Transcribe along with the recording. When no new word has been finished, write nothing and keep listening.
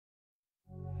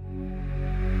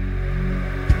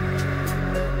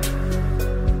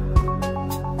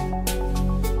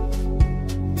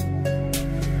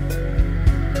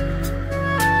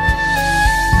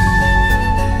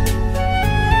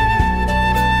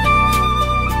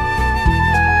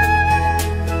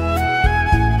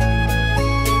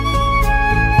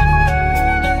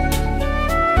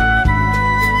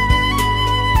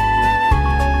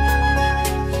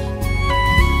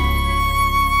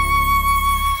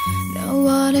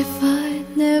if I'd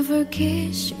never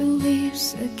kiss your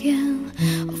lips again,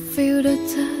 or feel the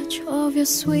touch of your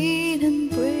sweet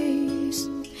embrace?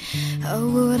 How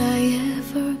would I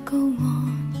ever go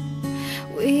on?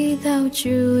 Without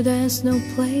you, there's no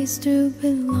place to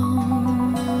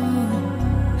belong.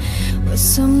 But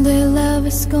someday love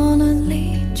is gonna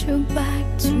lead you back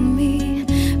to me,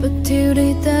 but till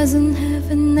it doesn't have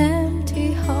an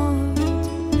empty heart.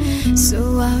 So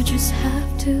I'll just have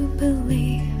to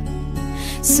believe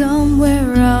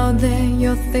somewhere out there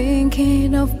you're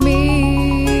thinking of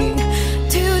me.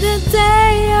 Till the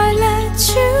day I let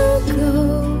you go,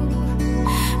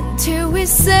 until we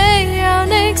say our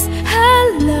next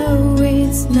hello,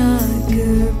 it's not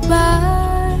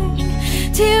goodbye.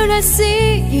 Till I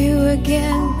see you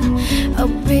again,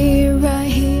 I'll be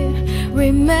right here,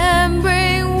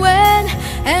 remembering when.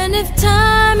 And if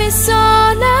time is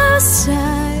on our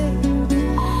side,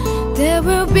 there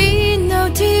will be no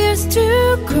tears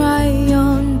to cry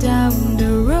on down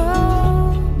the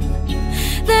road.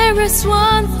 There is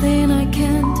one thing I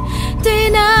can't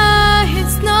deny,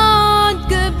 it's not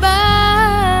goodbye.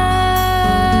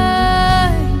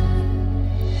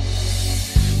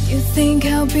 You think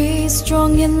I'll be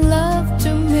strong in love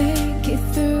to make it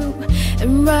through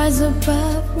and rise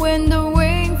above when the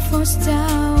wind falls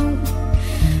down.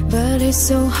 But it's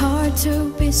so hard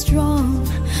to be strong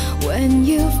when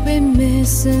you've been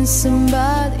missing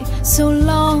somebody so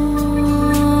long.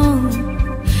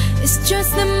 It's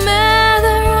just a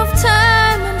matter of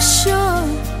time, I'm sure.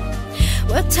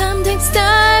 Well, time takes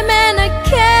time and I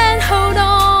can't hold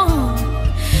on.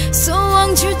 So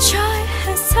won't you try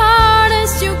as hard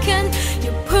as you can?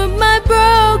 You put my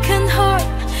broken heart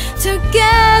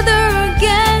together.